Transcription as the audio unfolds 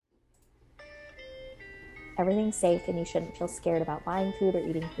everything's safe and you shouldn't feel scared about buying food or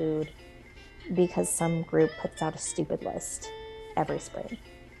eating food because some group puts out a stupid list every spring.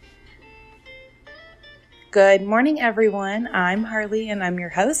 Good morning, everyone. I'm Harley and I'm your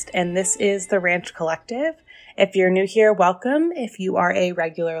host, and this is the Ranch Collective. If you're new here, welcome. If you are a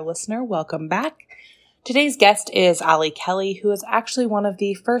regular listener, welcome back. Today's guest is Alli Kelley, who is actually one of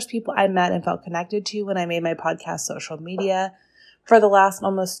the first people I met and felt connected to when I made my podcast social media. For the last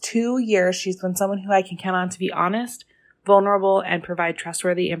almost 2 years, she's been someone who I can count on to be honest, vulnerable, and provide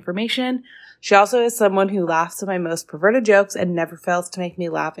trustworthy information. She also is someone who laughs at my most perverted jokes and never fails to make me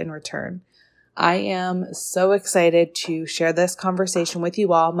laugh in return. I am so excited to share this conversation with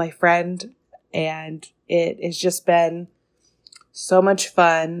you all, my friend, and it has just been so much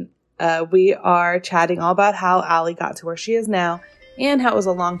fun. We are chatting all about how Alli got to where she is now and how it was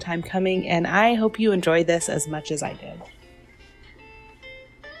a long time coming, and I hope you enjoy this as much as I did.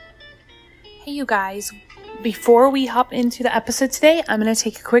 Hey, you guys. Before we hop into the episode today, I'm going to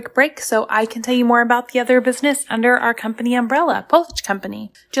take a quick break so I can tell you more about the other business under our company umbrella, Polish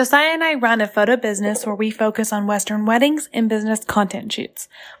Company. Josiah and I run a photo business where we focus on Western weddings and business content shoots,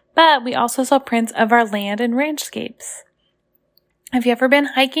 but we also sell prints of our land and ranchscapes. Have you ever been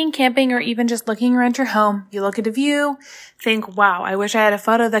hiking, camping, or even just looking around your home? You look at a view, think, wow, I wish I had a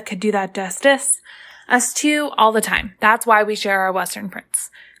photo that could do that justice. Us too, all the time. That's why we share our Western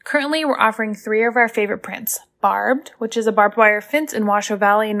prints. Currently, we're offering 3 of our favorite prints. Barbed, which is a barbed wire fence in Washoe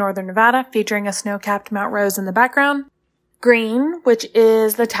Valley in northern Nevada, featuring a snow-capped Mount Rose in the background. Green, which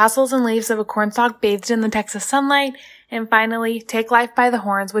is the tassels and leaves of a cornstalk bathed in the Texas sunlight. And finally, Take Life by the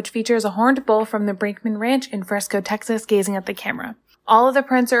Horns, which features a horned bull from the Brinkman Ranch in Frisco, Texas, gazing at the camera. All of the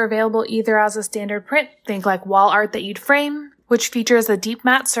prints are available either as a standard print, think like wall art that you'd frame, which features a deep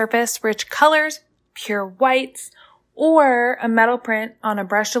matte surface, rich colors, pure whites, or a metal print on a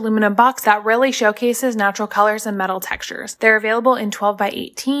brushed aluminum box that really showcases natural colors and metal textures. They're available in 12 by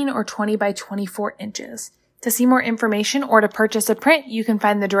 18 or 20 by 24 inches. To see more information or to purchase a print, you can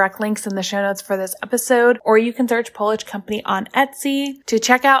find the direct links in the show notes for this episode, or you can search Polish Company on Etsy. To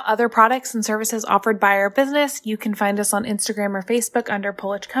check out other products and services offered by our business, you can find us on Instagram or Facebook under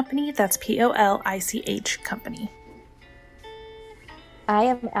Polish Company. That's P-O-L-I-C-H Company. I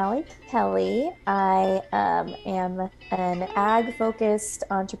am Alli Kelley. I am an ag-focused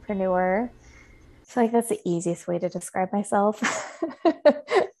entrepreneur. I feel like that's the easiest way to describe myself.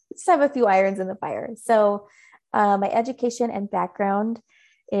 Just have a few irons in the fire. So my education and background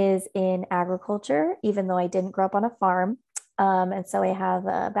is in agriculture, even though I didn't grow up on a farm. And so I have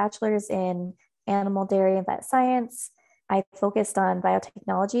a bachelor's in animal dairy and vet science. I focused on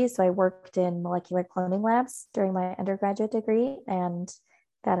biotechnology, so I worked in molecular cloning labs during my undergraduate degree, and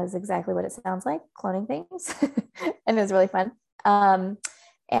that is exactly what it sounds like, cloning things, and it was really fun. And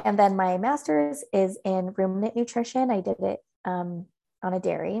then my master's is in ruminant nutrition. I did it on a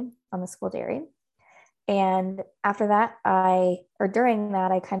dairy, on the school dairy. And after that, during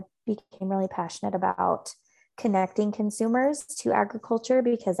that, I kind of became really passionate about connecting consumers to agriculture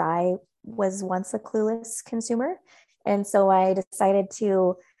because I was once a clueless consumer. And so I decided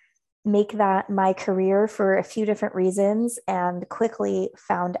to make that my career for a few different reasons and quickly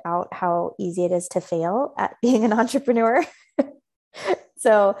found out how easy it is to fail at being an entrepreneur.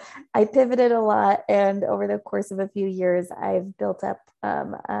 So I pivoted a lot. And over the course of a few years, I've built up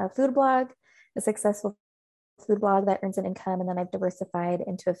a food blog, a successful food blog that earns an income. And then I've diversified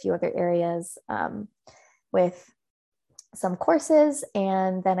into a few other areas with some courses.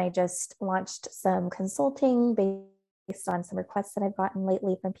 And then I just launched some consulting based on some requests that I've gotten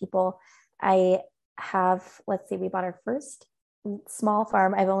lately from people. I have, we bought our first small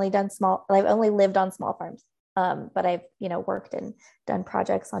farm. I've only lived on small farms, but I've, worked and done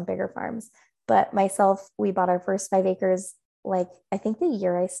projects on bigger farms. But myself, we bought our first 5 acres, I think the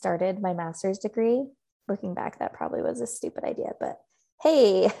year I started my master's degree. Looking back, that probably was a stupid idea, but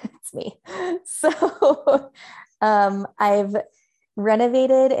hey, it's me. So I've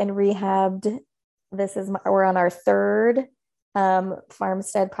renovated and rehabbed. We're on our 3rd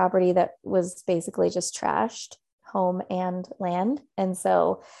farmstead property that was basically just trashed, home and land. And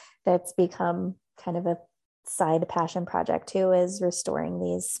so that's become kind of a side passion project too, is restoring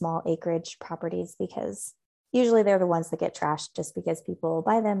these small acreage properties, because usually they're the ones that get trashed just because people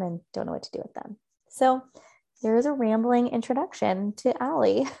buy them and don't know what to do with them. So there is a rambling introduction to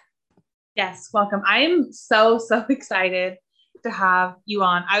Alli. Yes, welcome. I am so excited to have you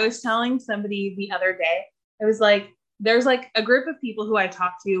on. I was telling somebody the other day, it was there's a group of people who I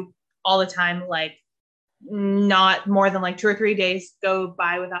talk to all the time, not more than 2 or 3 days go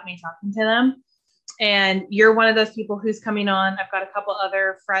by without me talking to them. And you're one of those people who's coming on. I've got a couple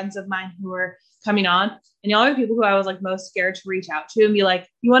other friends of mine who are coming on, and y'all are the people who I was like most scared to reach out to and be like,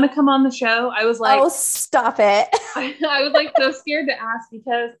 you want to come on the show? I was like, oh, stop it. I was like so scared to ask,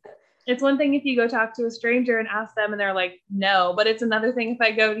 because it's one thing if you go talk to a stranger and ask them and they're like, no, but it's another thing if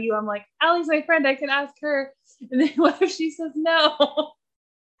I go to you, I'm like, Allie's my friend, I can ask her. And then what if she says no?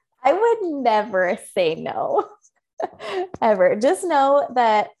 I would never say no, ever. Just know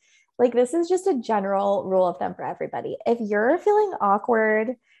that, like, this is just a general rule of thumb for everybody. If you're feeling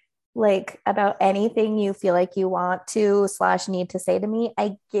awkward, like about anything you feel like you want to slash need to say to me,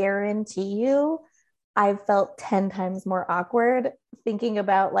 I guarantee you I've felt 10 times more awkward thinking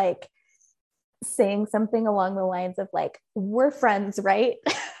about like saying something along the lines of like, we're friends, right?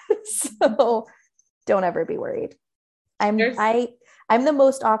 So don't ever be worried. I'm There's I I'm the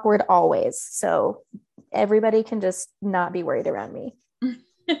most awkward always. So everybody can just not be worried around me.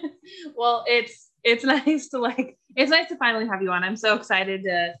 well, it's nice to like, it's nice to finally have you on. I'm so excited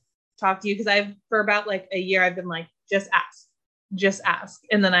to talk to you, because I've for about like a year I've been like, just ask,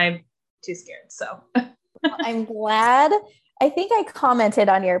 and then I'm too scared. So I'm glad. I think I commented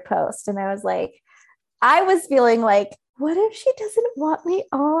on your post and I was like, I was feeling like, what if she doesn't want me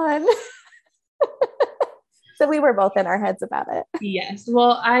on? So we were both in our heads about it. yes,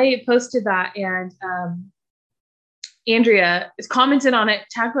 well, I posted that, and Andrea is commented on it,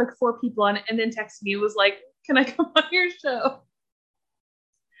 tagged like 4 people on it, and then texted me, was like, can I come on your show?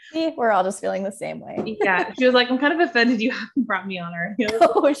 See, we're all just feeling the same way. Yeah, she was like, I'm kind of offended you haven't brought me on her.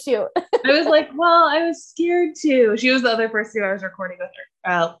 Oh, shoot. I was like, well, I was scared too. She was the other person who I was recording with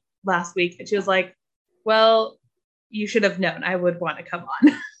her last week, and she was like, well, you should have known I would want to come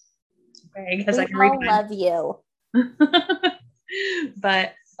on. Okay, I guess We I can read all love you.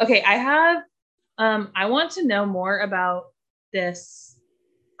 But okay, I want to know more about this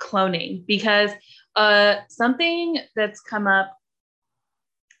cloning, because something that's come up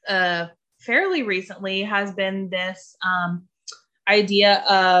fairly recently has been this idea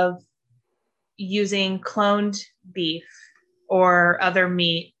of using cloned beef or other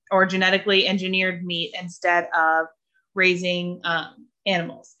meat or genetically engineered meat instead of raising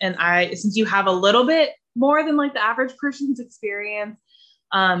animals. And since you have a little bit more than like the average person's experience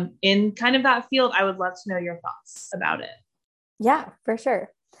in kind of that field, I would love to know your thoughts about it. Yeah, for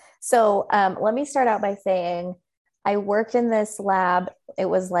sure. So let me start out by saying I worked in this lab. It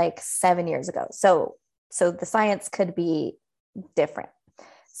was like 7 years ago. So the science could be different.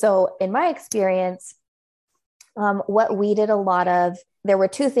 So in my experience, what we did a lot of, there were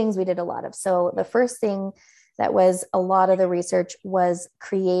 2 things we did a lot of. So the first thing that was a lot of the research was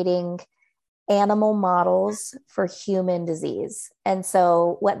creating animal models for human disease. And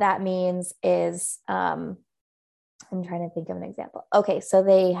so what that means is, I'm trying to think of an example. Okay, so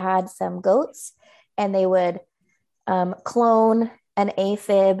they had some goats and they would clone an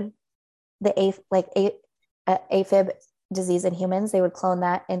AFib, AFib disease in humans. They would clone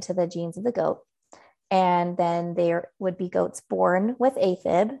that into the genes of the goat. And then there would be goats born with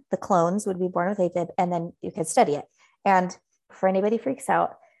AFib. The clones would be born with AFib, and then you could study it. And before anybody freaks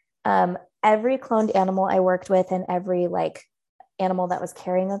out, every cloned animal I worked with and every like animal that was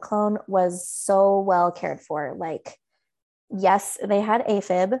carrying a clone was so well cared for. Like, yes, they had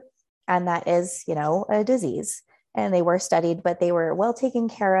AFib, and that is, a disease, and they were studied, but they were well taken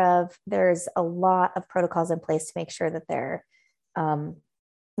care of. There's a lot of protocols in place to make sure that they're,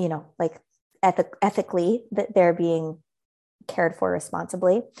 like ethically, that they're being cared for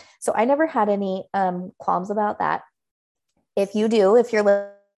responsibly. So I never had any qualms about that. If you're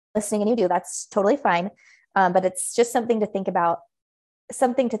listening and you do, that's totally fine. But it's just something to think about.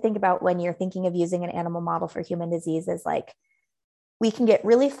 Something to think about when you're thinking of using an animal model for human disease is like, we can get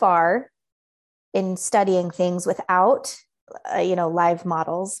really far in studying things without, live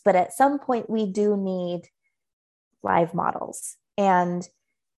models. But at some point we do need live models. And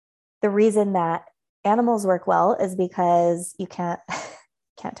the reason that animals work well is because you can't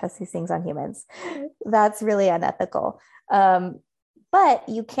test these things on humans. That's really unethical. But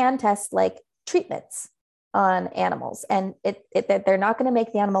you can test like treatments on animals, and they're not going to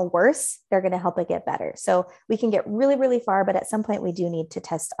make the animal worse. They're going to help it get better. So we can get really, really far, but at some point we do need to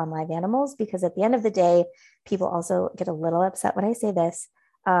test on live animals, because at the end of the day, people also get a little upset when I say this.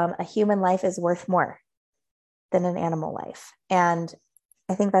 A human life is worth more than an animal life. And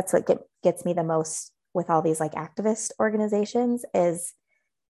I think that's what gets me the most with all these like activist organizations is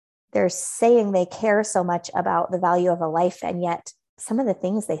they're saying they care so much about the value of a life, and yet some of the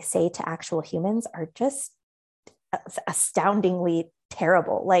things they say to actual humans are just astoundingly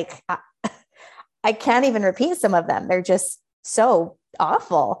terrible. Like I can't even repeat some of them. They're just so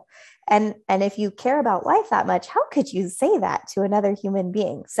awful. And if you care about life that much, how could you say that to another human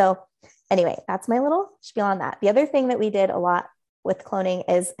being? So anyway, that's my little spiel on that. The other thing that we did a lot with cloning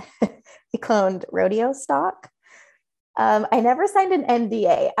is we cloned rodeo stock. I never signed an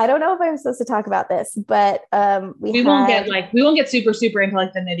NDA. I don't know if I'm supposed to talk about this, but we won't get super into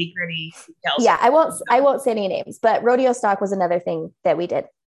like the nitty gritty details. Yeah, I won't say any names, but rodeo stock was another thing that we did.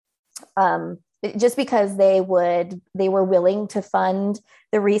 Just because they were willing to fund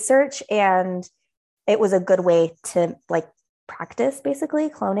the research, and it was a good way to like practice basically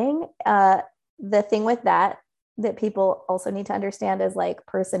cloning. The thing with that people also need to understand is like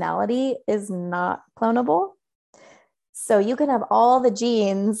personality is not clonable. So you can have all the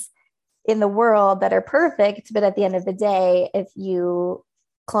genes in the world that are perfect, but at the end of the day, if you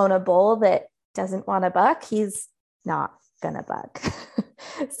clone a bull that doesn't want to buck, he's not gonna buck.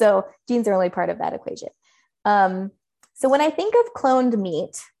 So genes are only part of that equation. So when I think of cloned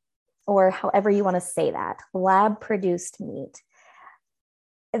meat, or however you want to say that, lab produced meat,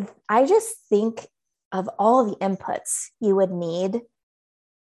 I just think of all the inputs you would need,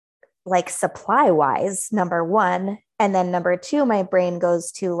 like supply wise, number one. And then number two, my brain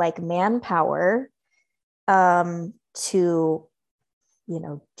goes to like manpower to,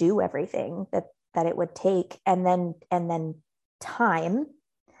 do everything that it would take. And then time.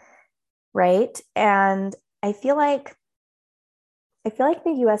 Right. And I feel like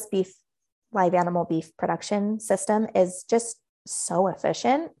the US beef, live animal beef production system is just so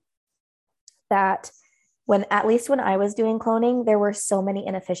efficient that at least when I was doing cloning, there were so many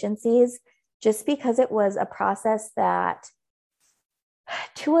inefficiencies just because it was a process that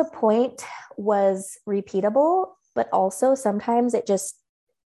to a point was repeatable, but also sometimes it just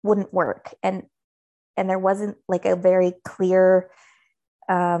wouldn't work. And there wasn't like a very clear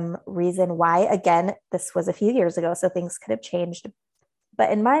reason why. Again, this was a few years ago, so things could have changed.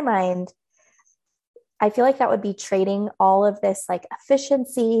 But in my mind, I feel like that would be trading all of this like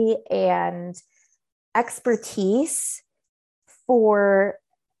efficiency and expertise for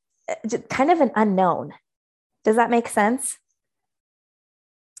kind of an unknown. Does that make sense?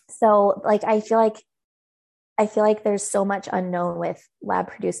 So like, I feel like there's so much unknown with lab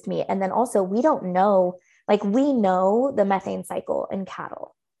produced meat. And then also we don't know, like we know the methane cycle in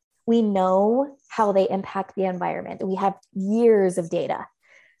cattle. We know how they impact the environment. We have years of data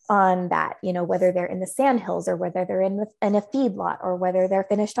on that, whether they're in the sandhills or whether they're in a feedlot or whether they're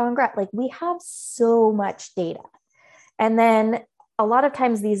finished on grass. Like we have so much data. And then a lot of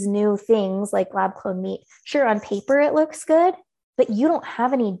times these new things like lab clone meat, sure, on paper it looks good, but you don't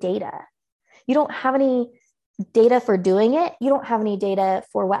have any data. You don't have any data for doing it. You don't have any data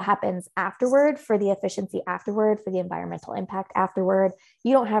for what happens afterward, for the efficiency afterward, for the environmental impact afterward.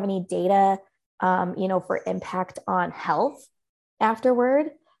 You don't have any data, for impact on health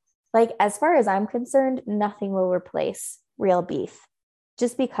afterward. Like, as far as I'm concerned, nothing will replace real beef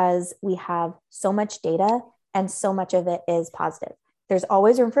just because we have so much data and so much of it is positive. There's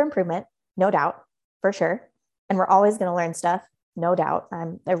always room for improvement, no doubt, for sure. And we're always going to learn stuff, no doubt.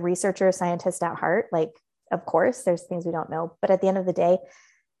 I'm a researcher, scientist at heart. Like, of course, there's things we don't know. But at the end of the day,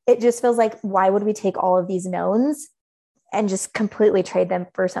 it just feels like, why would we take all of these knowns and just completely trade them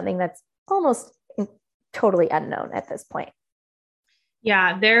for something that's almost totally unknown at this point?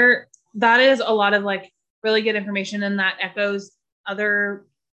 Yeah, that is a lot of like really good information, and that echoes other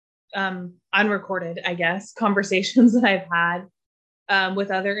unrecorded, I guess, conversations that I've had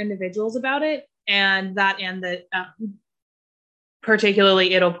with other individuals about it. And that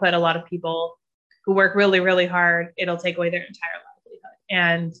particularly it'll put a lot of people who work really, really hard, it'll take away their entire livelihood.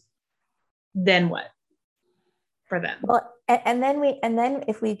 And then what for them? Well, and then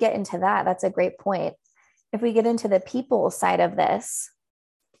if we get into that, that's a great point. If we get into the people side of this,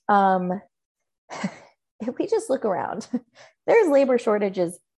 if we just look around, there's labor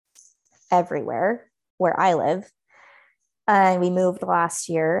shortages everywhere where I live. And we moved last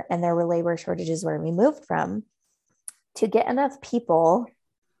year, and there were labor shortages where we moved from. To get enough people,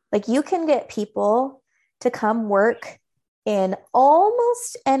 like you can get people to come work in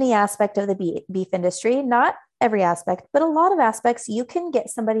almost any aspect of the beef industry, not every aspect, but a lot of aspects. You can get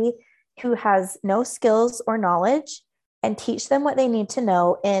somebody who has no skills or knowledge and teach them what they need to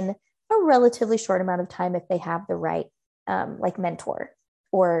know in a relatively short amount of time if they have the right like mentor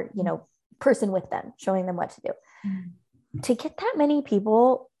or person with them showing them what to do. To get that many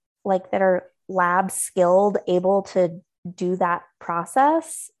people like that are lab skilled, able to do that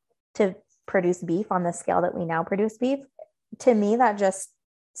process to produce beef on the scale that we now produce beef, to me that just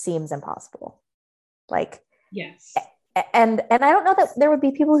seems impossible. Like, yes. And I don't know that there would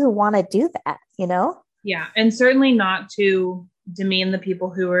be people who want to do that, Yeah. And certainly not to demean the people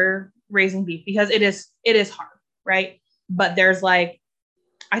who are raising beef because it is hard, right? But there's like,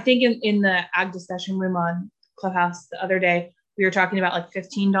 I think in the ag discussion room on Clubhouse the other day, we were talking about like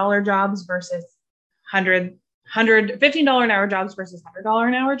 $15 jobs versus 100 $15 an hour jobs versus $100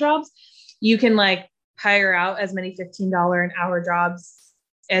 an hour jobs. You can like hire out as many $15 an hour jobs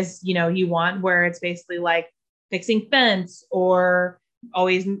as you want, where it's basically like fixing fence or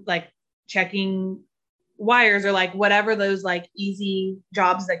always like checking wires or like whatever, those like easy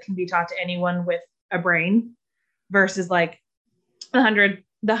jobs that can be taught to anyone with a brain, versus like the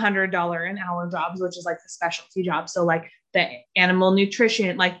 $100 an hour jobs, which is like the specialty jobs. So like the animal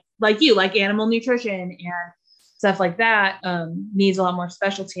nutrition, like you like animal nutrition and stuff like that, needs a lot more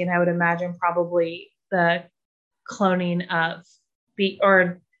specialty. And I would imagine probably the cloning of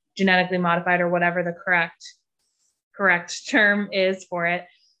or genetically modified or whatever the correct term is for it.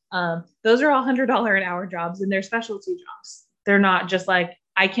 Those are all $100 an hour jobs, and they're specialty jobs. They're not just like,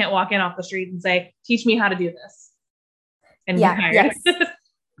 I can't walk in off the street and say, teach me how to do this and get hired. Yes.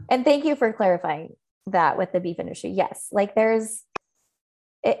 And thank you for clarifying that with the beef industry. Yes. Like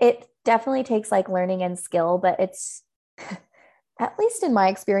it definitely takes like learning and skill, but it's, at least in my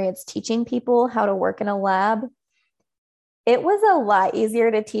experience, teaching people how to work in a lab, it was a lot easier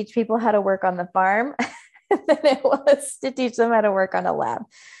to teach people how to work on the farm than it was to teach them how to work on a lab.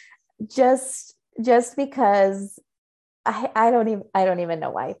 Just because I don't even know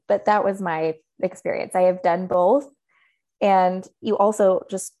why, but that was my experience. I have done both. And you also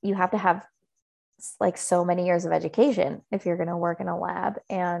you have to have like so many years of education if you're going to work in a lab.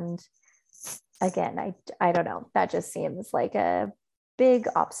 And again, I don't know, that just seems like a big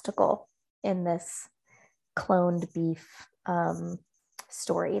obstacle in this cloned beef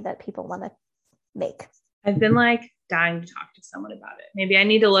story that people want to make. I've been like dying to talk to someone about it. Maybe I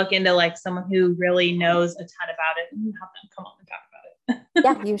need to look into like someone who really knows a ton about it and have them come on and talk about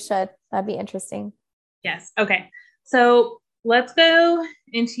it. Yeah, you should. That'd be interesting. Yes. Okay. So let's go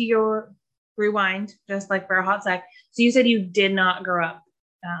into your rewind, just like for a hot sec. So you said you did not grow up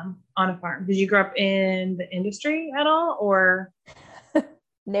on a farm. Did you grow up in the industry at all, or?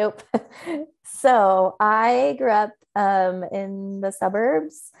 Nope. So I grew up in the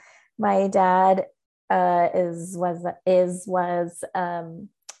suburbs. My dad was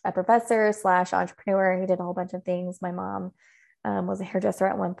a professor slash entrepreneur. He did a whole bunch of things. My mom was a hairdresser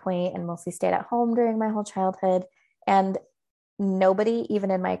at one point and mostly stayed at home during my whole childhood. And nobody,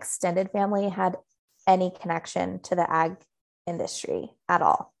 even in my extended family, had any connection to the ag industry at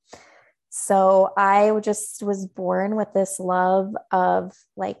all. So I just was born with this love of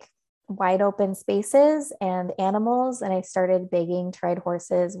like wide open spaces and animals. And I started begging to ride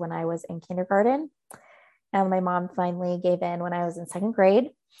horses when I was in kindergarten. And my mom finally gave in when I was in second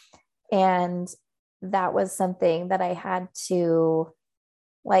grade. And that was something that I had to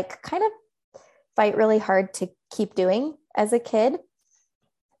like kind of fight really hard to keep doing as a kid.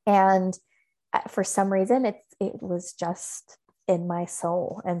 And for some reason, it was just in my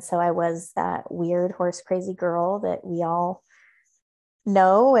soul. And so I was that weird horse crazy girl that we all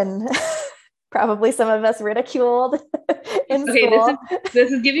know and probably some of us ridiculed in school.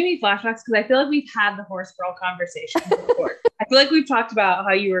 This is giving me flashbacks because I feel like we've had the horse girl conversation before. I feel like we've talked about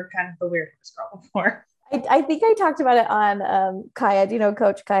how you were kind of the weird horse girl before. I think I talked about it on Kaya. Do you know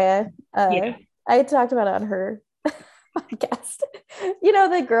Coach Kaya? Yeah. I talked about it on her podcast.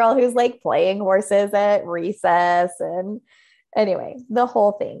 The girl who's like playing horses at recess, and anyway, the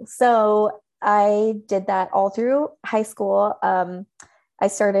whole thing. So I did that all through high school. I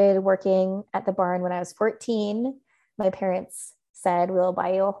started working at the barn when I was 14. My parents said, we'll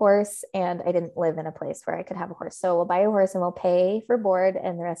buy you a horse. And I didn't live in a place where I could have a horse. So we'll buy you a horse and we'll pay for board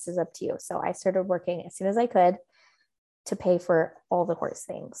and the rest is up to you. So I started working as soon as I could to pay for all the horse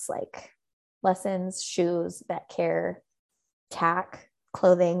things like lessons, shoes, vet care, tack,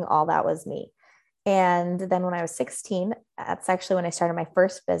 clothing, all that was me. And then when I was 16, that's actually when I started my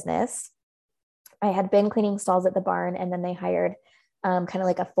first business. I had been cleaning stalls at the barn, and then they hired kind of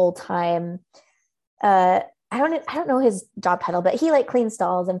like a full-time, I don't know his job title, but he like cleaned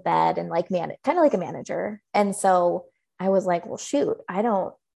stalls and fed and like kind of like a manager. And so I was like, well, shoot, I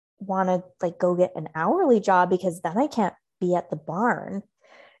don't want to like go get an hourly job because then I can't be at the barn.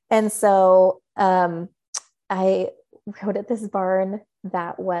 And so I rode at this barn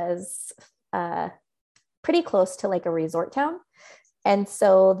that was pretty close to like a resort town. And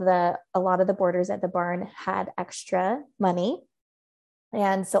so a lot of the boarders at the barn had extra money.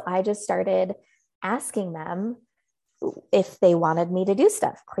 And so I just started asking them if they wanted me to do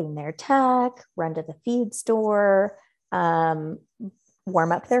stuff, clean their tack, run to the feed store, warm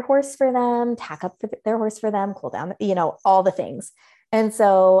up their horse for them, tack up their horse for them, cool down, all the things. And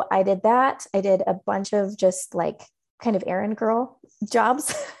so I did that. I did a bunch of just like kind of errand girl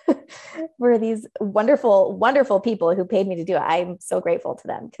jobs for these wonderful, wonderful people who paid me to do it. I'm so grateful to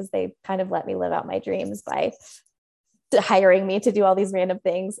them because they kind of let me live out my dreams by hiring me to do all these random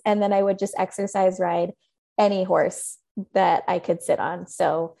things. And then I would just exercise ride any horse that I could sit on.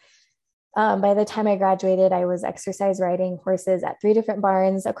 So by the time I graduated, I was exercise riding horses at 3 different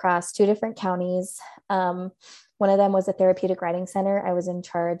barns across 2 different counties. One of them was a therapeutic riding center. I was in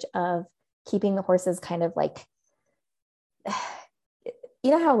charge of keeping the horses kind of like,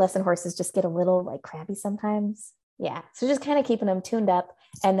 you know how lesson horses just get a little like crabby sometimes? Yeah. So just kind of keeping them tuned up.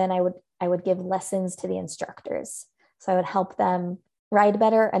 And then I would give lessons to the instructors. So I would help them ride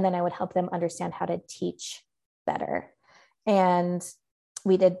better, and then I would help them understand how to teach better. And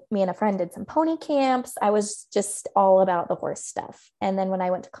me and a friend did some pony camps. I was just all about the horse stuff. And then when I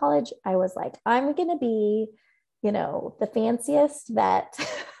went to college, I was like, I'm going to be, the fanciest that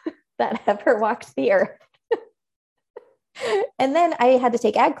that ever walked the earth. And then I had to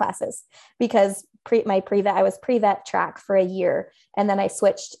take ag classes because I was pre-vet track for a year. And then I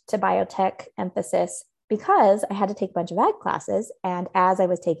switched to biotech emphasis because I had to take a bunch of ag classes. And as I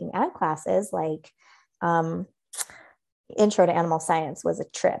was taking ag classes, like intro to animal science was a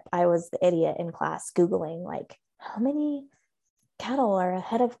trip. I was the idiot in class Googling like, how many cattle are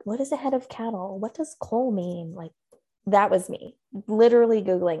what is a head of cattle? What does coal mean? Like, that was me literally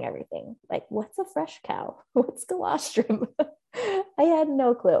Googling everything. Like, what's a fresh cow? What's colostrum? I had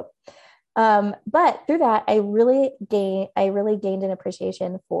no clue. But through that, I really gained an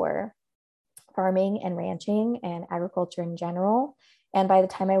appreciation for farming and ranching and agriculture in general. And by the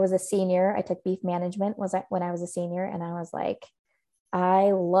time I was a senior, I took beef management when I was a senior. And I was like,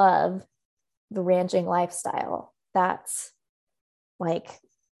 I love the ranching lifestyle. That's like,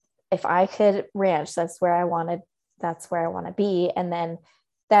 if I could ranch, that's where I want to be. And then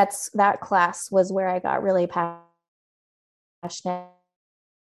that class was where I got really passionate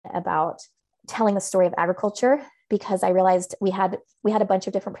about telling the story of agriculture, because I realized we had a bunch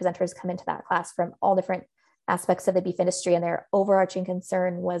of different presenters come into that class from all different aspects of the beef industry, and their overarching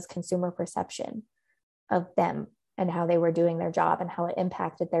concern was consumer perception of them and how they were doing their job and how it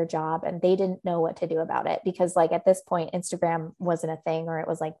impacted their job. And they didn't know what to do about it because, like, at this point, Instagram wasn't a thing, or it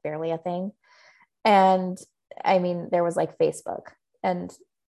was like barely a thing. And I mean, there was like Facebook, and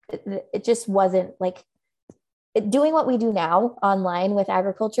it just wasn't like doing what we do now online with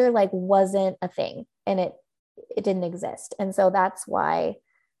agriculture, like, wasn't a thing, and it didn't exist. And so that's why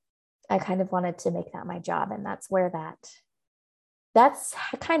I kind of wanted to make that my job. And that's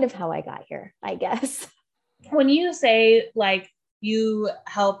kind of how I got here, I guess. When you say like you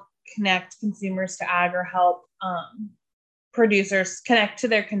help connect consumers to ag, or help producers connect to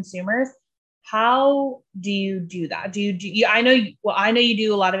their consumers, how do you do that? I know you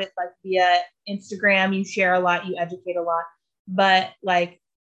do a lot of it like via Instagram. You share a lot, you educate a lot, but like,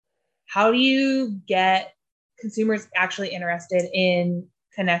 how do you get consumers actually interested in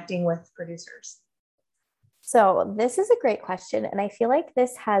connecting with producers? So this is a great question. And I feel like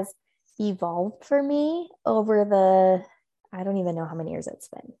this has evolved for me over I don't even know how many years it's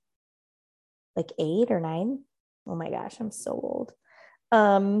been, like 8 or 9. Oh my gosh, I'm so old.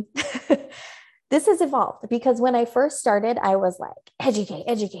 Um, this has evolved because when I first started, I was like, educate,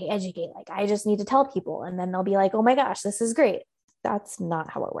 educate, educate. Like, I just need to tell people. And then they'll be like, oh my gosh, this is great. That's not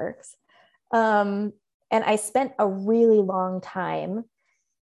how it works. And I spent a really long time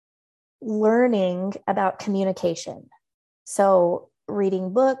learning about communication. So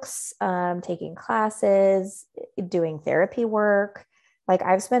reading books, taking classes, doing therapy work. Like,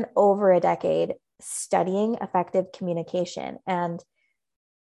 I've spent over a decade studying effective communication. And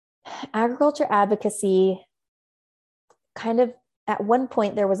agriculture advocacy, kind of, at one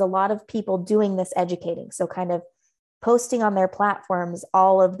point, there was a lot of people doing this educating. So kind of posting on their platforms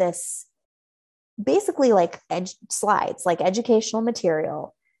all of this, basically like slides, like educational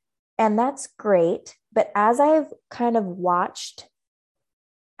material. And that's great. But as I've kind of watched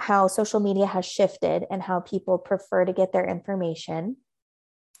how social media has shifted and how people prefer to get their information,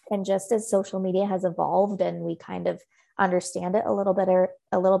 and just as social media has evolved and we kind of understand it a little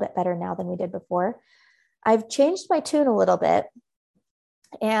bit better now than we did before, I've changed my tune a little bit.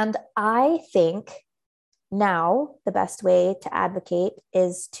 And I think now the best way to advocate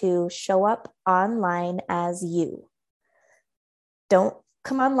is to show up online as you. Don't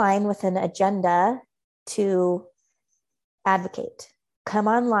come online with an agenda to advocate. Come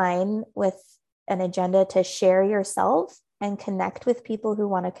online with an agenda to share yourself and connect with people who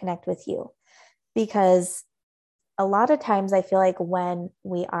want to connect with you. Because a lot of times I feel like when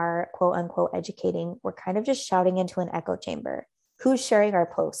we are quote unquote educating, we're kind of just shouting into an echo chamber. who's sharing our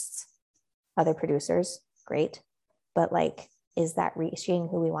posts? Other producers, great. But like, is that reaching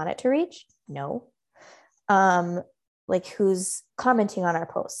who we want it to reach? No. Like who's commenting on our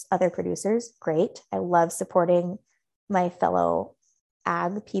posts? Other producers, great. I love supporting my fellow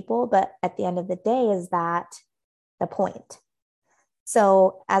ag people, but at the end of the day, is that the point?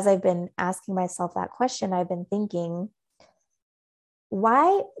 So as I've been asking myself that question, I've been thinking,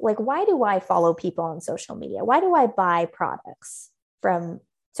 why do I follow people on social media? Why do I buy products from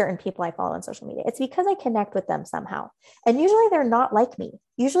certain people I follow on social media? It's because I connect with them somehow. And usually they're not like me.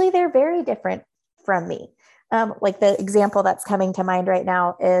 Usually they're very different from me. Like the example that's coming to mind right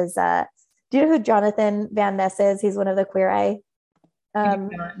now is, do you know who Jonathan Van Ness is? He's one of the Queer Eye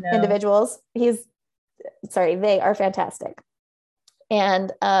individuals. They are fantastic.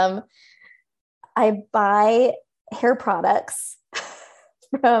 And I buy hair products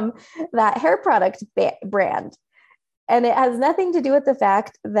from that hair product brand. And it has nothing to do with the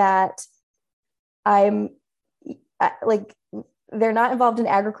fact that I'm like, they're not involved in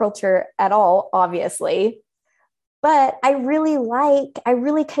agriculture at all, obviously. But I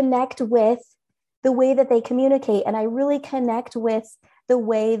really connect with the way that they communicate. And I really connect with the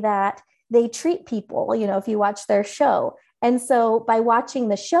way that they treat people, if you watch their show. And so by watching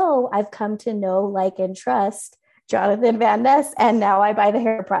the show, I've come to know, like, and trust Jonathan Van Ness, and now I buy the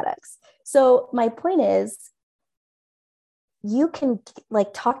hair products. So my point is, you can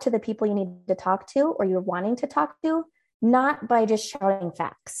like talk to the people you need to talk to, or you're wanting to talk to, not by just shouting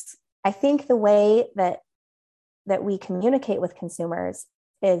facts. I think the way that we communicate with consumers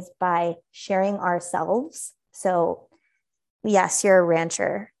is by sharing ourselves. So yes, you're a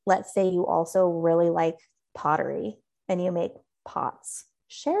rancher. Let's say you also really like pottery and you make pots.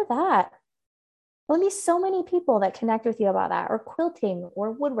 Share that. There'll be so many people that connect with you about that, or quilting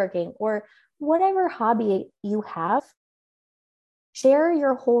or woodworking or whatever hobby you have. Share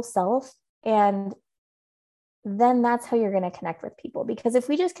your whole self, and then that's how you're going to connect with people. Because if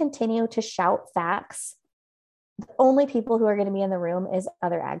we just continue to shout facts, the only people who are going to be in the room is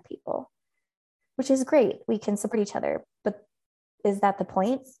other ag people, which is great. We can support each other, but is that the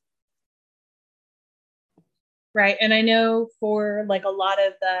point? Right. And I know for like a lot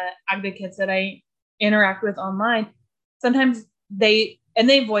of the advocates that I interact with online, sometimes they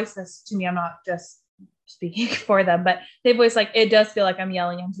voice this to me. I'm not just speaking for them, but they voice like, it does feel like I'm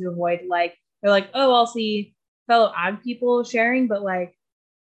yelling and to avoid, like, they're like, oh, I'll see fellow ag people sharing, but like,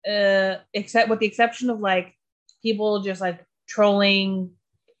 except with the exception of like people just like trolling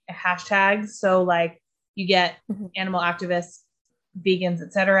hashtags. So like you get animal activists, vegans,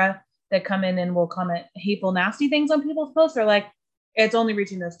 etc., that come in and will comment hateful, nasty things on people's posts. Or like, it's only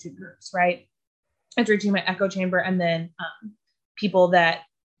reaching those two groups, right? It's reaching my echo chamber, and then people that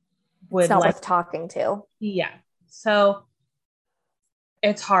would it's not like worth talking to. Yeah. So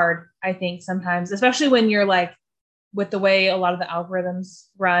it's hard, I think, sometimes, especially when you're like, with the way a lot of the algorithms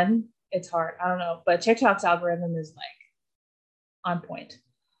run, it's hard. I don't know, but TikTok's algorithm is like on point.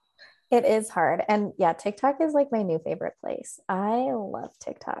 It is hard. And yeah, TikTok is like my new favorite place. I love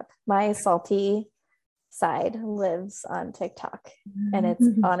TikTok. My salty side lives on TikTok, and it's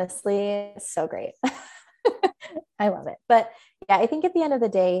honestly so great. I love it. But yeah, I think at the end of the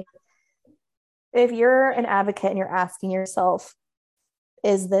day, if you're an advocate and you're asking yourself,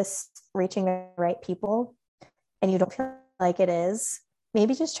 is this reaching the right people? And you don't feel like it is,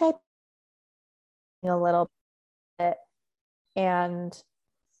 maybe just try a little bit and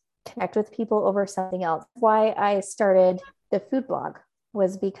connect with people over something else. Why I started the food blog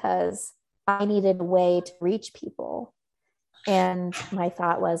was because I needed a way to reach people. And my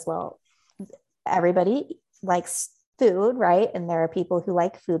thought was, well, everybody likes food, right? And there are people who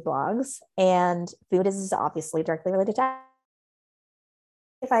like food blogs, and food is obviously directly related to.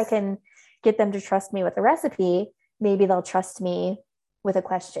 If I can get them to trust me with a recipe, maybe they'll trust me with a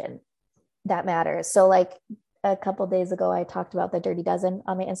question that matters. So like a couple of days ago, I talked about the Dirty Dozen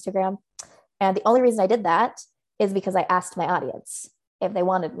on my Instagram. And the only reason I did that is because I asked my audience if they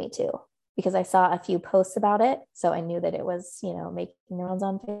wanted me to, because I saw a few posts about it. So I knew that it was, making the rounds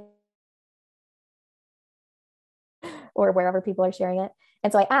on Facebook or wherever people are sharing it.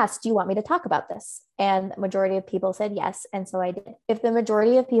 And so I asked, do you want me to talk about this? And the majority of people said yes. And so I did. If the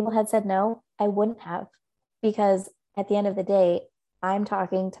majority of people had said no, I wouldn't have, because at the end of the day, I'm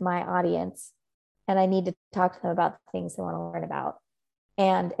talking to my audience and I need to talk to them about the things they want to learn about.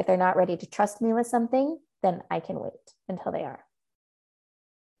 And if they're not ready to trust me with something, then I can wait until they are.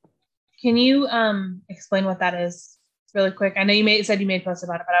 Can you explain what that is really quick? I know you said you made posts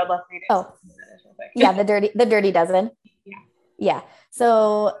about it, but I would love for you to explain what that is real quick. Yeah, the Dirty Dozen. Yeah.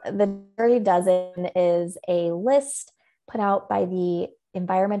 So the Dirty Dozen is a list put out by the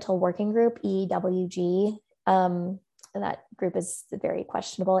Environmental Working Group, EWG. And that group is very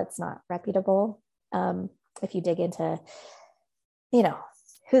questionable. It's not reputable. If you dig into, you know,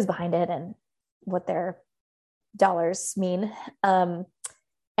 who's behind it and what their dollars mean. And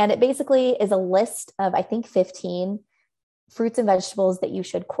it basically is a list of, I think, 15 fruits and vegetables that you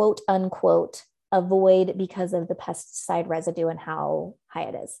should quote unquote avoid because of the pesticide residue and how high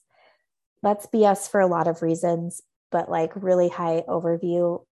it is. That's BS for a lot of reasons, but like really high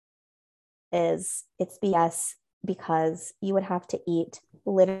overview is it's BS because you would have to eat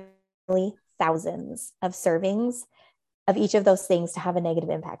literally thousands of servings of each of those things to have a negative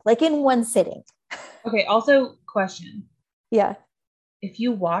impact, like in one sitting. Okay, also question. Yeah. If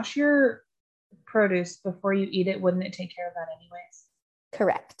you wash your produce before you eat it, wouldn't it take care of that anyways?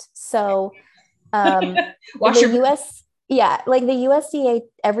 Correct. So Wash the your US, yeah, like the USDA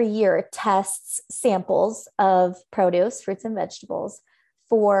every year tests samples of produce, fruits and vegetables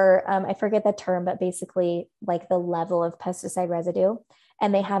for, I forget the term, but basically like the level of pesticide residue.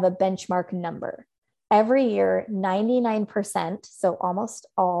 And they have a benchmark number. Every year, 99%, so almost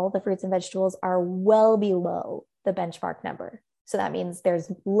all the fruits and vegetables are well below the benchmark number. So that means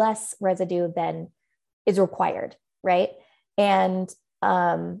there's less residue than is required, right? And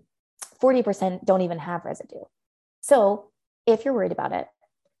 40% don't even have residue. So if you're worried about it,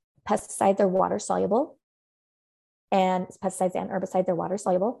 pesticides are water soluble, and pesticides and herbicides are water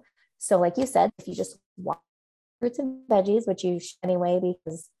soluble. So like you said, if you just wash fruits and veggies, which you should anyway,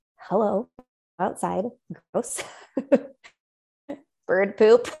 because hello, outside, gross. Bird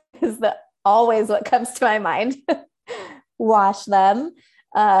poop is always what comes to my mind. Wash them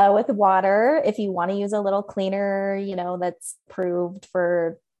with water. If you want to use a little cleaner, that's approved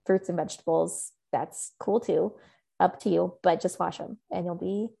for fruits and vegetables, that's cool too. Up to you, but just wash them and you'll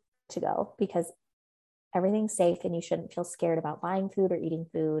be to go because everything's safe and you shouldn't feel scared about buying food or eating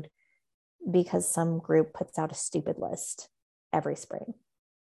food because some group puts out a stupid list every spring.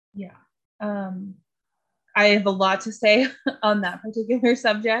 Yeah. I have a lot to say on that particular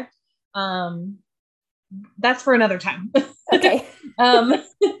subject. That's for another time. Okay.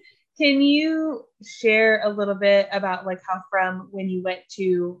 Can you share a little bit about like how from when you went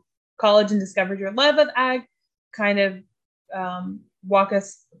to college and discovered your love of ag, kind of walk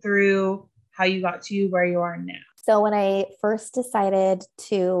us through how you got to where you are now? So when I first decided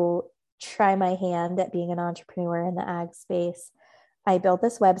to try my hand at being an entrepreneur in the ag space, I built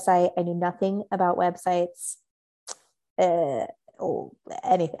this website. I knew nothing about websites.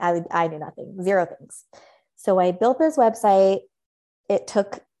 Anything. I knew nothing, zero things. So I built this website. It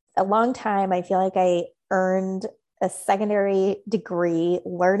took a long time. I feel like I earned a secondary degree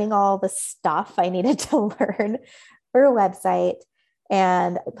learning all the stuff I needed to learn for a website.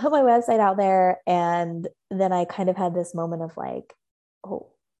 And I put my website out there. And then I kind of had this moment of like,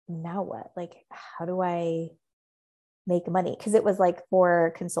 oh, now what? Like, how do I make money? Because it was like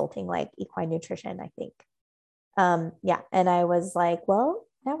for consulting, like equine nutrition, I think. Yeah. And I was like, well,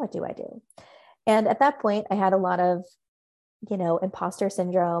 now what do I do? And at that point, I had a lot of, imposter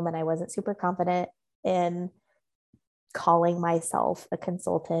syndrome, and I wasn't super confident in calling myself a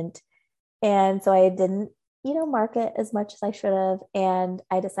consultant. And so I didn't, market as much as I should have. And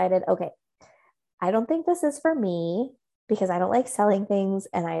I decided, okay, I don't think this is for me because I don't like selling things.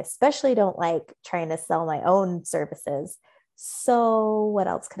 And I especially don't like trying to sell my own services. So what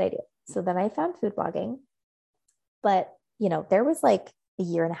else could I do? So then I found food blogging. But, there was like a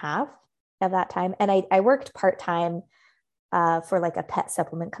year and a half at that time. And I worked part-time for like a pet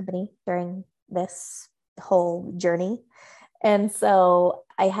supplement company during this whole journey. And so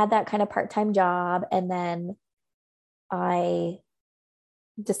I had that kind of part-time job. And then I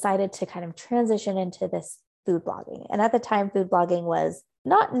decided to kind of transition into this food blogging. And at the time, food blogging was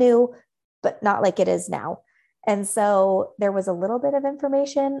not new, but not like it is now. And so there was a little bit of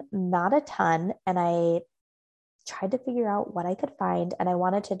information, not a ton. And I tried to figure out what I could find. And I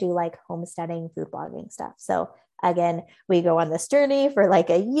wanted to do like homesteading food blogging stuff. So again, we go on this journey for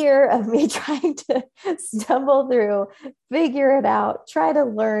like a year of me trying to stumble through, figure it out, try to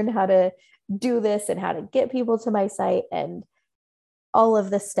learn how to do this and how to get people to my site and all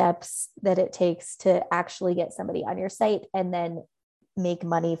of the steps that it takes to actually get somebody on your site and then make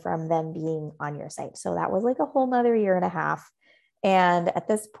money from them being on your site. So that was like a whole nother year and a half. And at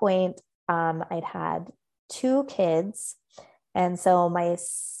this point, I'd had 2 kids. And so my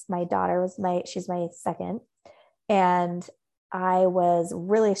daughter she's my second. And I was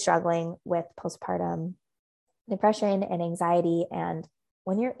really struggling with postpartum depression and anxiety. And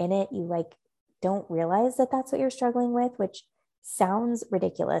when you're in it, you like don't realize that that's what you're struggling with, which sounds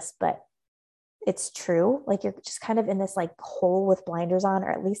ridiculous, but it's true. Like you're just kind of in this like hole with blinders on,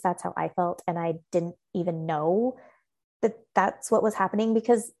 or at least that's how I felt. And I didn't even know that that's what was happening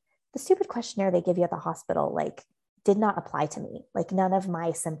because the stupid questionnaire they give you at the hospital, like, did not apply to me. Like none of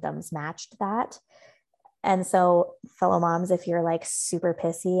my symptoms matched that. And so, fellow moms, if you're like super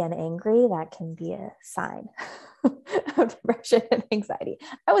pissy and angry, that can be a sign of depression and anxiety.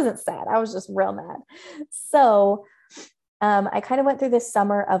 I wasn't sad. I was just real mad. So, I kind of went through this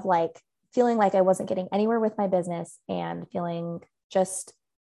summer of like feeling like I wasn't getting anywhere with my business and feeling just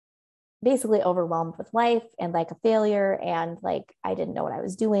basically overwhelmed with life and like a failure. And like I didn't know what I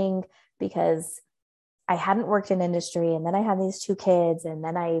was doing because I hadn't worked in industry. And then I had these two kids. And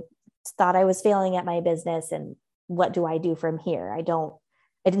then I thought I was failing at my business. And what do I do from here?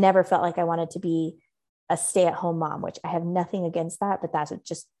 It never felt like I wanted to be a stay-at-home mom, which I have nothing against that, but that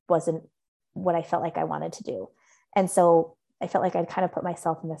just wasn't what I felt like I wanted to do. And so I felt like I'd kind of put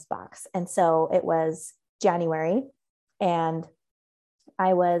myself in this box. And so it was January and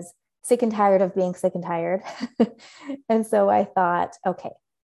I was sick and tired of being sick and tired. And so I thought, okay,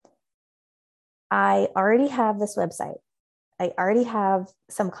 I already have this website. I already have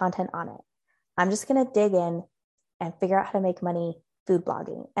some content on it. I'm just going to dig in and figure out how to make money food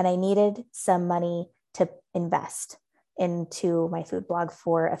blogging. And I needed some money to invest into my food blog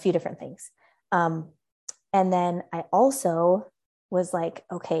for a few different things. And then I also was like,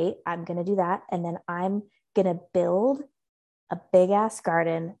 okay, I'm going to do that. And then I'm going to build a big ass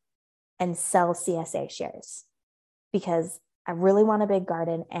garden and sell CSA shares because I really want a big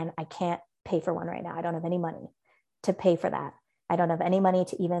garden and I can't pay for one right now. I don't have any money to pay for that. I don't have any money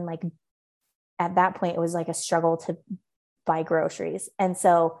to even like, at that point, it was like a struggle to buy groceries. And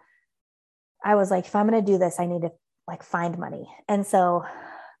so I was like, if I'm going to do this, I need to like find money. And so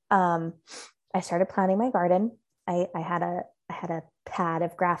I started planting my garden. I had a pad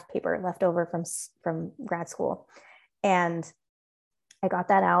of graph paper left over from grad school. And I got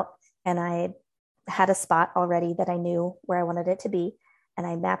that out and I had a spot already that I knew where I wanted it to be. And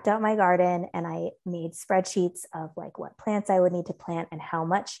I mapped out my garden and I made spreadsheets of like what plants I would need to plant and how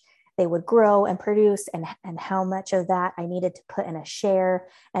much they would grow and produce and how much of that I needed to put in a share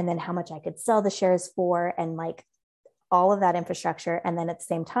and then how much I could sell the shares for and like all of that infrastructure. And then at the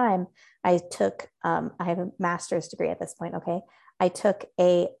same time, I took, I have a master's degree at this point. Okay. I took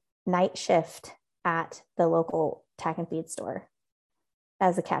a night shift at the local tack and feed store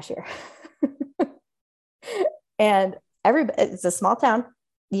as a cashier. And it's a small town.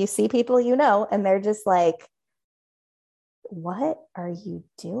 You see people, and they're just like, what are you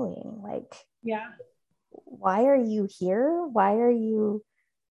doing? Like, Yeah. why are you here? Why are you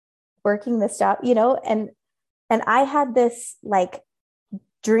working this job? And I had this like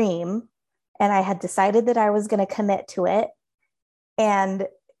dream and I had decided that I was going to commit to it. And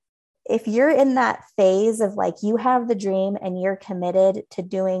if you're in that phase of like, you have the dream and you're committed to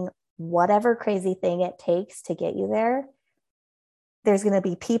doing whatever crazy thing it takes to get you there, there's going to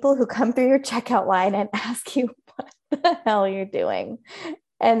be people who come through your checkout line and ask you what the hell you're doing.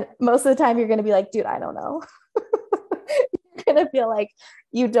 And most of the time you're going to be like, dude, I don't know. You're going to feel like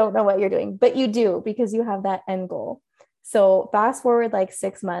you don't know what you're doing, but you do because you have that end goal. So fast forward like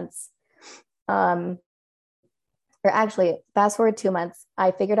 6 months, or actually fast forward 2 months,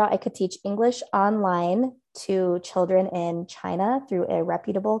 I figured out I could teach English online to children in China through a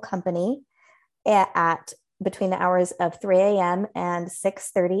reputable company at between the hours of 3 a.m. and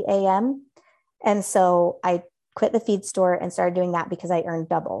 6:30 a.m. And so I quit the feed store and started doing that because I earned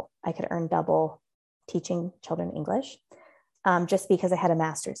double. I could earn double teaching children English just because I had a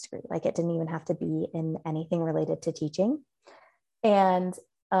master's degree. Like it didn't even have to be in anything related to teaching. And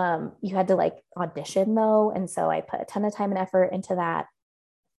you had to like audition though. And so I put a ton of time and effort into that,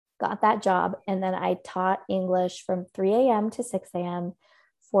 got that job. And then I taught English from 3 a.m. to 6 a.m.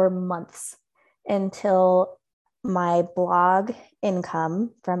 for months until my blog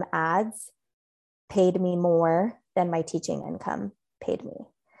income from ads paid me more than my teaching income paid me.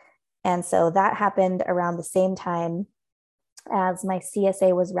 And so that happened around the same time as my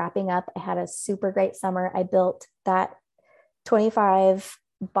CSA was wrapping up. I had a super great summer. I built that 25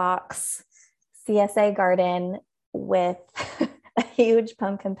 box CSA garden with a huge